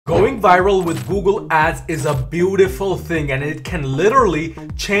Going viral with Google Ads is a beautiful thing, and it can literally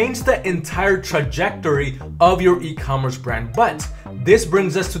change the entire trajectory of your e-commerce brand. But this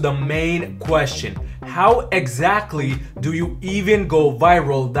brings us to the main question. How exactly do you even go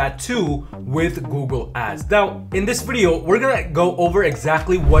viral, that too with Google Ads? Now, in this video, we're gonna go over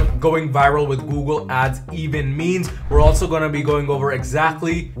exactly what going viral with Google Ads even means. We're also gonna be going over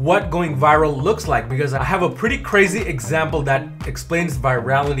exactly what going viral looks like, because I have a pretty crazy example that explains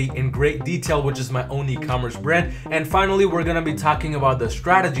virality in great detail, which is my own e-commerce brand. And finally, we're gonna be talking about the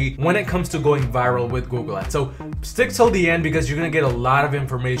strategy when it comes to going viral with Google Ads. So stick till the end, because you're gonna get a lot of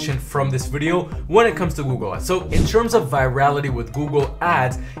information from this video when it comes to Google Ads. So in terms of virality with Google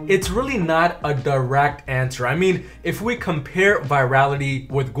Ads, it's really not a direct answer. I mean, if we compare virality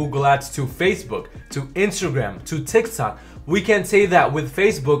with Google Ads to Facebook, to Instagram, to TikTok, we can say that with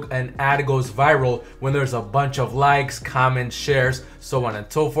Facebook, an ad goes viral when there's a bunch of likes, comments, shares, so on and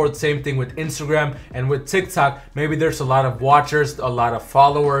so forth. Same thing with Instagram, and with TikTok, maybe there's a lot of watchers, a lot of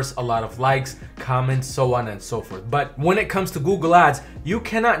followers, a lot of likes, comments, so on and so forth. But when it comes to Google Ads, you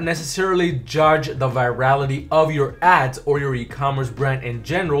cannot necessarily judge the virality of your ads or your e-commerce brand in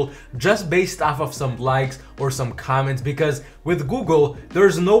general just based off of some likes or some comments, because with Google,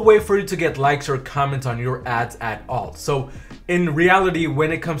 there's no way for you to get likes or comments on your ads at all. So in reality,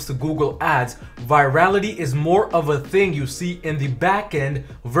 when it comes to Google Ads, virality is more of a thing you see in the back end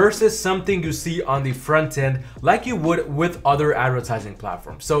versus something you see on the front end, like you would with other advertising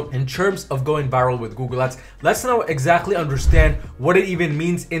platforms. So in terms of going viral with Google Ads, let's now exactly understand what it even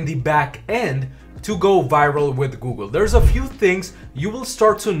means in the back end to go viral with Google. There's a few things you will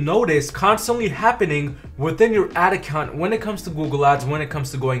start to notice constantly happening within your ad account when it comes to Google Ads, when it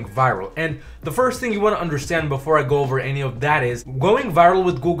comes to going viral. And the first thing you want to understand before I go over any of that is going viral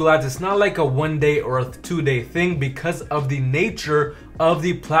with Google Ads is not like a 1 day or a 2 day thing, because of the nature of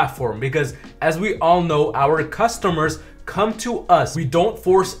the platform. Because as we all know, our customers come to us. We don't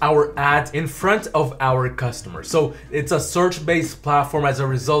force our ads in front of our customers. So it's a search-based platform. As a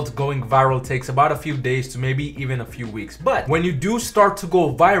result, going viral takes about a few days to maybe even a few weeks. But when you do start to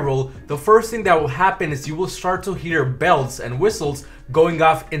go viral, the first thing that will happen is you will start to hear bells and whistles going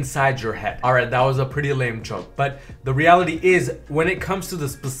off inside your head. All right, that was a pretty lame joke, but the reality is, when it comes to the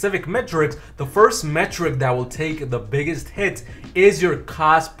specific metrics, the first metric that will take the biggest hit is your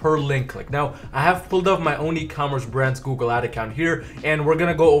cost per link click. Now, I have pulled up my own e-commerce brand's Google ad account here, and we're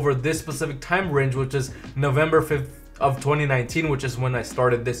gonna go over this specific time range, which is November 5th of 2019, which is when I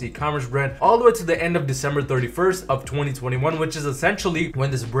started this e-commerce brand, all the way to the end of December 31st of 2021, which is essentially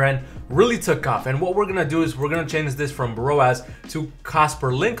when this brand really took off. And what we're gonna do is we're gonna change this from ROAS to cost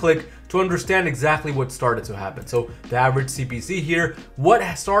per link click to understand exactly what started to happen. So the average CPC here, what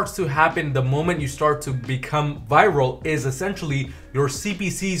starts to happen the moment you start to become viral is essentially your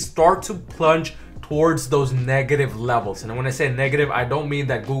CPCs start to plunge towards those negative levels. And when I say negative, I don't mean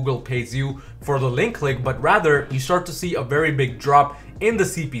that Google pays you for the link click, but rather you start to see a very big drop in the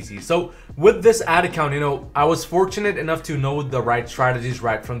CPC. So with this ad account, I was fortunate enough to know the right strategies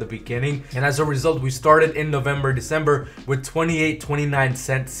right from the beginning. And as a result, we started in November, December with 28-29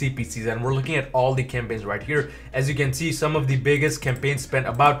 cent CPCs. And we're looking at all the campaigns right here. As you can see, some of the biggest campaigns spent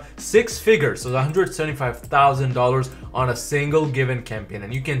about 6 figures, so $175,000 on a single given campaign.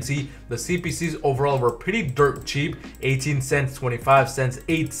 And you can see the CPCs overall were pretty dirt cheap, 18 cents, 25 cents,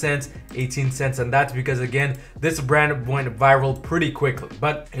 8 cents, 18 cents. And that's because, again, this brand went viral pretty quickly.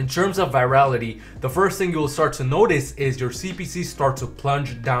 But in terms of virality, the first thing you'll start to notice is your CPC start to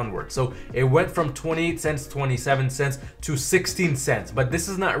plunge downward. So it went from 28 cents, 27 cents to 16 cents. But this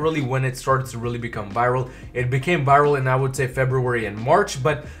is not really when it started to really become viral. It became viral in, I would say, February and March,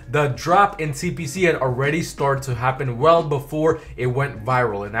 but the drop in CPC had already started to happen well before it went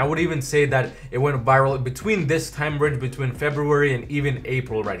viral. And I would even say that it went viral between this time range, between February and even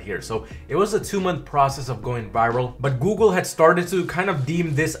April right here. So it was a 2-month process of going viral, but Google had started to kind of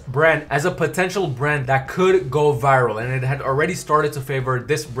deem this brand as a potential brand that could go viral, and it had already started to favor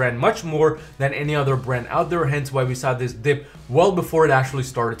this brand much more than any other brand out there, hence why we saw this dip well before it actually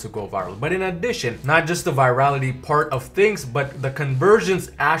started to go viral. But in addition, not just the virality part of things, but the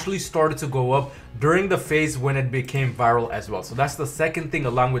conversions actually started to go up during the phase when it became viral as well. So that's the second thing,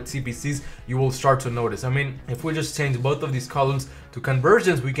 along with CPCs, you will start to notice. I mean, if we just change both of these columns to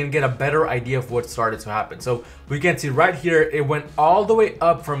conversions, we can get a better idea of what started to happen. So we can see right here, it went all the way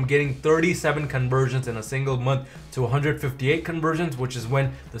up from getting 37 conversions in a single month to 158 conversions, which is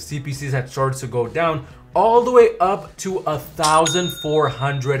when the CPCs had started to go down, all the way up to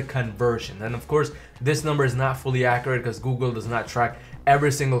 1,400 conversions. And of course, this number is not fully accurate because Google does not track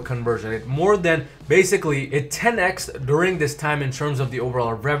every single conversion. It more than basically it 10x during this time in terms of the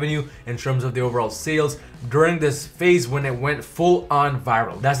overall revenue, in terms of the overall sales during this phase when it went full on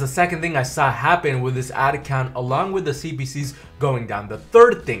viral. That's the second thing I saw happen with this ad account, along with the CPCs going down. The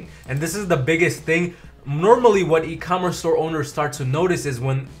third thing, and this is the biggest thing, normally what e-commerce store owners start to notice is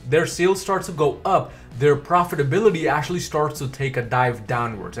when their sales start to go up, their profitability actually starts to take a dive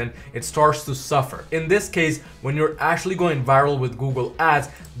downwards and it starts to suffer. In this case, when you're actually going viral with Google Ads,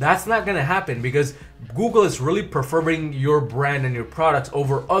 that's not going to happen because Google is really preferring your brand and your products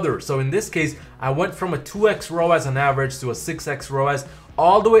over others. So in this case, I went from a 2x ROAS on average to a 6x ROAS,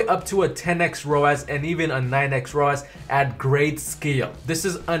 all the way up to a 10x ROAS and even a 9x ROAS at great scale. This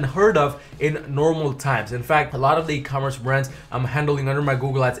is unheard of in normal times. In fact, a lot of the e-commerce brands I'm handling under my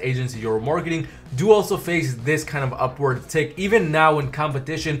Google Ads agency, Your Marketing, do also face this kind of upward tick. Even now when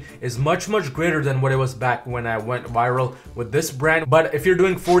competition is much greater than what it was back when I went viral with this brand. But if you're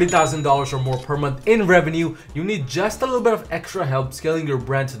doing $40,000 or more per month in revenue, you need just a little bit of extra help scaling your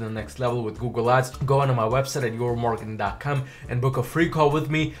brand to the next level with Google Ads. Go onto my website at yourmarketing.com and book a free call with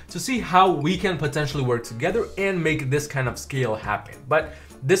me to see how we can potentially work together and make this kind of scale happen. But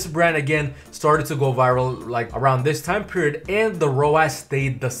this brand again started to go viral like around this time period, and the ROAS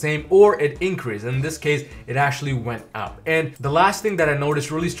stayed the same or it increased. In this case, it actually went up. And the last thing that I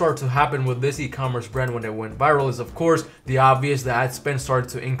noticed really started to happen with this e-commerce brand when it went viral is, of course, the obvious, the ad spend started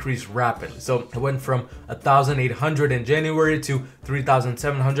to increase rapidly. So it went from 1,800 in January to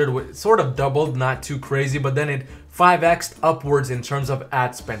 3,700, sort of doubled, not too crazy, but then it 5x upwards in terms of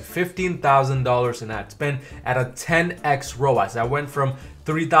ad spend, $15,000 in ad spend at a 10x ROAS. I went from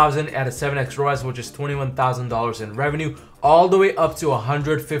 3,000 at a 7x ROAS, which is $21,000 in revenue, all the way up to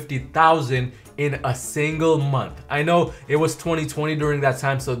 150,000 in a single month. I know it was 2020 during that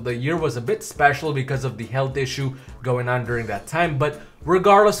time, so the year was a bit special because of the health issue going on during that time. But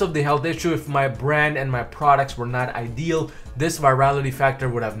regardless of the health issue, if my brand and my products were not ideal, this virality factor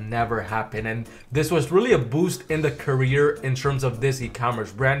would have never happened. And this was really a boost in the career in terms of this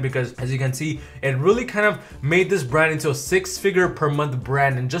e-commerce brand, because as you can see, it really kind of made this brand into a 6-figure per month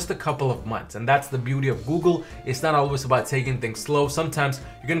brand in just a couple of months. And that's the beauty of Google. It's not always about taking things slow. Sometimes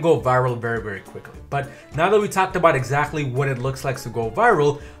you can go viral very quickly. But now that we talked about exactly what it looks like to go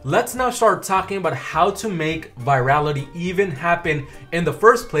viral, let's now start talking about how to make virality even happen in the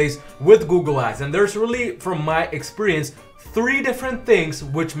first place with Google Ads. And there's really, from my experience, 3 different things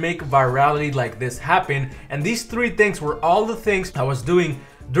which make virality like this happen. And these 3 things were all the things I was doing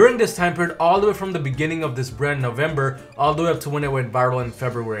during this time period, all the way from the beginning of this brand, November, all the way up to when it went viral in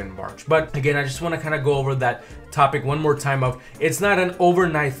February and March. But again, I just want to kind of go over that topic one more time of it's not an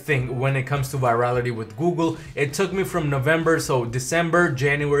overnight thing when it comes to virality with Google. It took me from November, so December,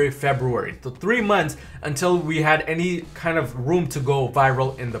 January, February, so 3 months until we had any kind of room to go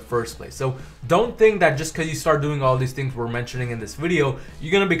viral in the first place. So don't think that just because you start doing all these things we're mentioning in this video,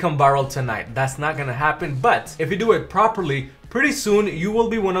 you're gonna become viral tonight. That's not gonna happen. But if you do it properly, pretty soon you will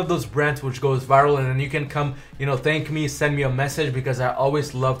be one of those brands which goes viral, and then you can come, thank me, send me a message, because I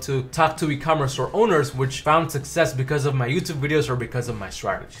always love to talk to e-commerce store owners which found success because of my YouTube videos or because of my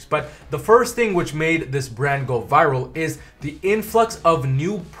strategies. But the first thing which made this brand go viral is the influx of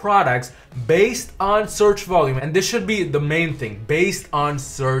new products based on search volume. And this should be the main thing, based on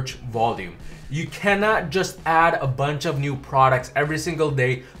search volume. You cannot just add a bunch of new products every single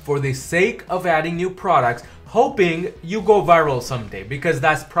day for the sake of adding new products, hoping you go viral someday, because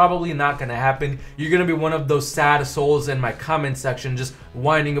that's probably not gonna happen. You're gonna be one of those sad souls in my comment section just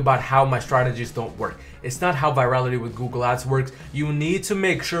whining about how my strategies don't work. It's not how virality with Google Ads works. You need to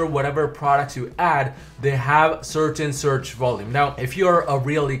make sure whatever products you add, they have certain search volume. Now, if you're a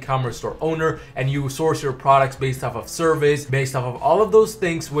real e-commerce store owner and you source your products based off of surveys, based off of all of those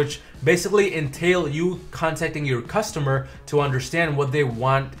things, which basically entail you contacting your customer to understand what they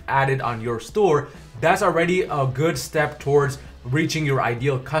want added on your store, that's already a good step towards reaching your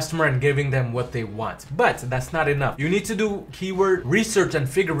ideal customer and giving them what they want. But that's not enough. You need to do keyword research and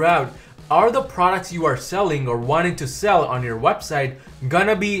figure out, are the products you are selling or wanting to sell on your website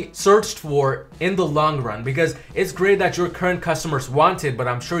gonna be searched for in the long run? Because it's great that your current customers want it, but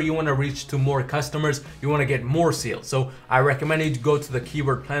I'm sure you want to reach to more customers, you want to get more sales. So I recommend you to go to the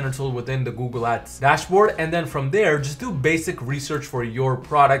keyword planner tool within the Google Ads dashboard, and then from there just do basic research for your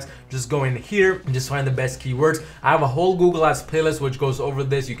products. Just go in here and just find the best keywords. I have a whole Google Ads playlist which goes over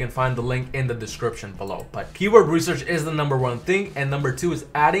this. You can find the link in the description below. But keyword research is the #1 thing, and #2 is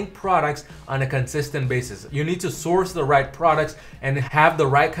adding products products on a consistent basis. You need to source the right products and have the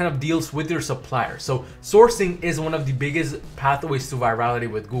right kind of deals with your suppliers. So sourcing is one of the biggest pathways to virality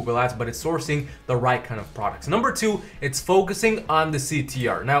with Google Ads, but it's sourcing the right kind of products. Number two, it's focusing on the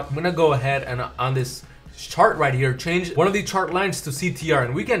CTR. Now I'm gonna go ahead and on this chart right here, change one of the chart lines to CTR,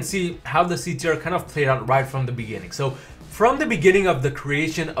 and we can see how the CTR kind of played out right from the beginning. So from the beginning of the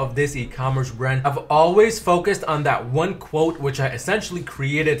creation of this e-commerce brand, I've always focused on that one quote which I essentially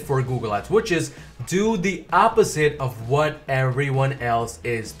created for Google Ads, which is do the opposite of what everyone else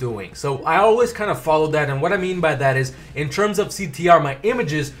is doing. So I always kind of follow that, and what I mean by that is in terms of CTR, my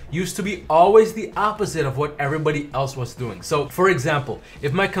images used to be always the opposite of what everybody else was doing. So for example,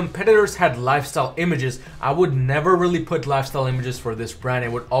 if my competitors had lifestyle images, I would never really put lifestyle images for this brand.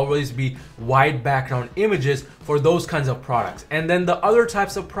 It would always be white background images for those kinds of products. And then the other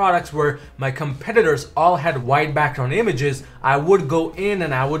types of products where my competitors all had white background images, I would go in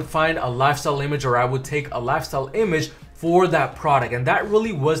and I would find a lifestyle image, or I would take a lifestyle image for that product. And that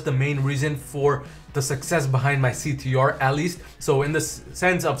really was the main reason for the success behind my CTR, at least. So in the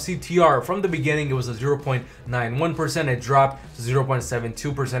sense of CTR, from the beginning it was a 0.91%. It dropped to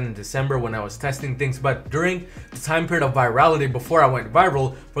 0.72% in December when I was testing things. But during the time period of virality, before I went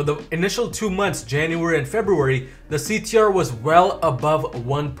viral, for the initial 2 months, January and February, the CTR was well above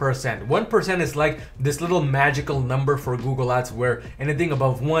 1%. 1% is like this little magical number for Google Ads, where anything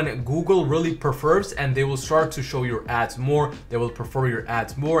above 1, Google really prefers, and they will start to show your ads more. They will prefer your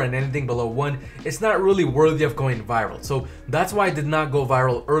ads more, and anything below 1, it's not really worthy of going viral. So that's why I did not go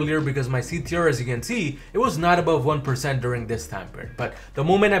viral earlier, because my CTR, as you can see, it was not above 1% during this time period. But the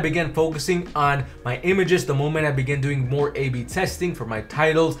moment I began focusing on my images, the moment I began doing more A/B testing for my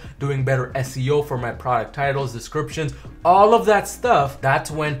titles, doing better SEO for my product titles, descriptions, all of that stuff,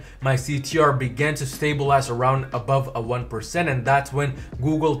 that's when my CTR began to stabilize around above a 1%, and that's when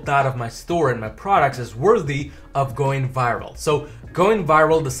Google thought of my store and my products as worthy of going viral. So going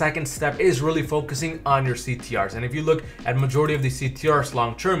viral, the second step is really focusing on your CTRs. And if you look at majority of the CTRs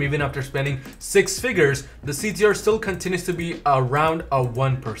long term, even after spending 6 figures, the CTR still continues to be around a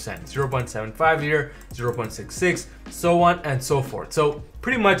 1%, 0.75 here, 0.66, so on and so forth. So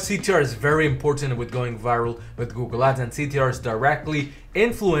pretty much CTR is very important with going viral with Google Ads, and CTR is directly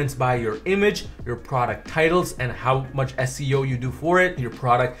influenced by your image, your product titles, and how much SEO you do for it, your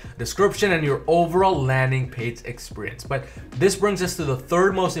product description, and your overall landing page experience. But this brings us to the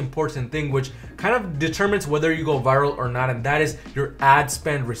third most important thing, which kind of determines whether you go viral or not, and that is your ad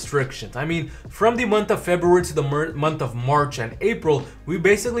spend restrictions. I mean, from the month of February to the month of March and April, we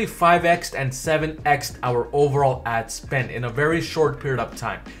basically 5x'd and 7x'd our overall ad spend in a very short period of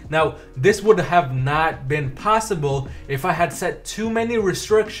time. Now, this would have not been possible if I had set too many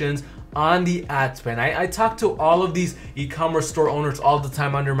restrictions on the ad spend. I talk to all of these e-commerce store owners all the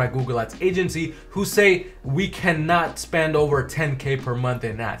time under my Google Ads agency who say we cannot spend over 10K per month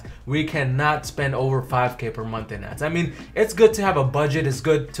in ads. We cannot spend over 5K per month in ads. I mean, it's good to have a budget. It's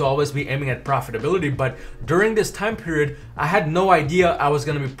good to always be aiming at profitability. But during this time period, I had no idea I was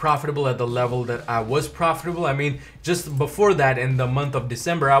going to be profitable at the level that I was profitable. I mean, just before that, in the month of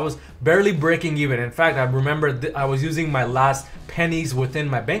December, I was barely breaking even. In fact, I remember I was using my last pennies within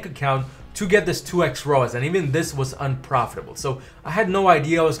my bank account to get this 2x ROAS, and even this was unprofitable. So I had no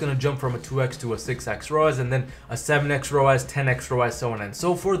idea I was going to jump from a 2x to a 6x ROAS, and then a 7x ROAS, 10x ROAS, so on and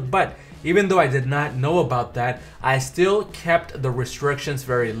so forth. But even though I did not know about that, I still kept the restrictions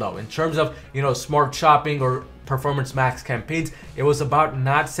very low. In terms of, you know, smart shopping or performance max campaigns, it was about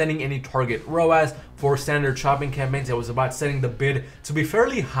not setting any target ROAS. For standard shopping campaigns, it was about setting the bid to be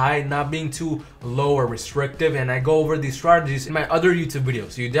fairly high, not being too low or restrictive. And I go over these strategies in my other YouTube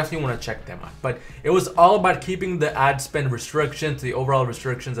videos, so you definitely want to check them out. But it was all about keeping the ad spend restrictions, the overall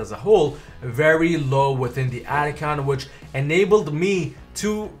restrictions as a whole, very low within the ad account, which enabled me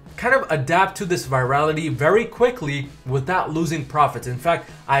to kind of adapt to this virality very quickly without losing profits. In fact,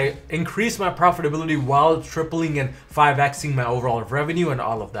 I increased my profitability while tripling and 5xing my overall revenue and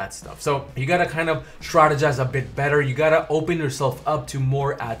all of that stuff. So you gotta kind of strategize a bit better. You gotta open yourself up to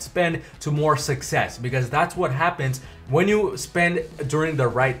more ad spend, to more success, because that's what happens when you spend during the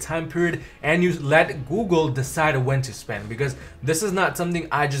right time period and you let Google decide when to spend. Because this is not something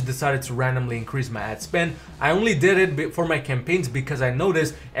I just decided to randomly increase my ad spend. I only did it for my campaigns because I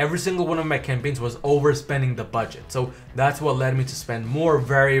noticed every every single one of my campaigns was overspending the budget. So that's what led me to spend more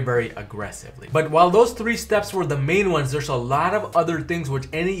very aggressively. But while those 3 steps were the main ones, there's a lot of other things which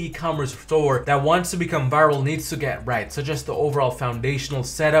any e-commerce store that wants to become viral needs to get right, such as the overall foundational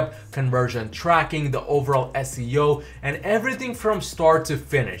setup, conversion tracking, the overall SEO, and everything from start to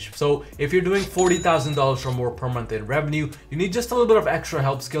finish. So if you're doing $40,000 or more per month in revenue, you need just a little bit of extra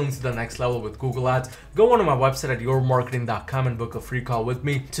help scaling to the next level with Google Ads, go onto my website at yourmarketing.com and book a free call with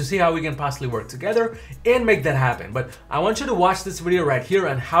me to see how we can possibly work together and make that happen. But I want you to watch this video right here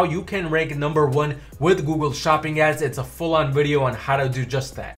on how you can rank #1 with Google Shopping Ads. It's a full-on video on how to do just that.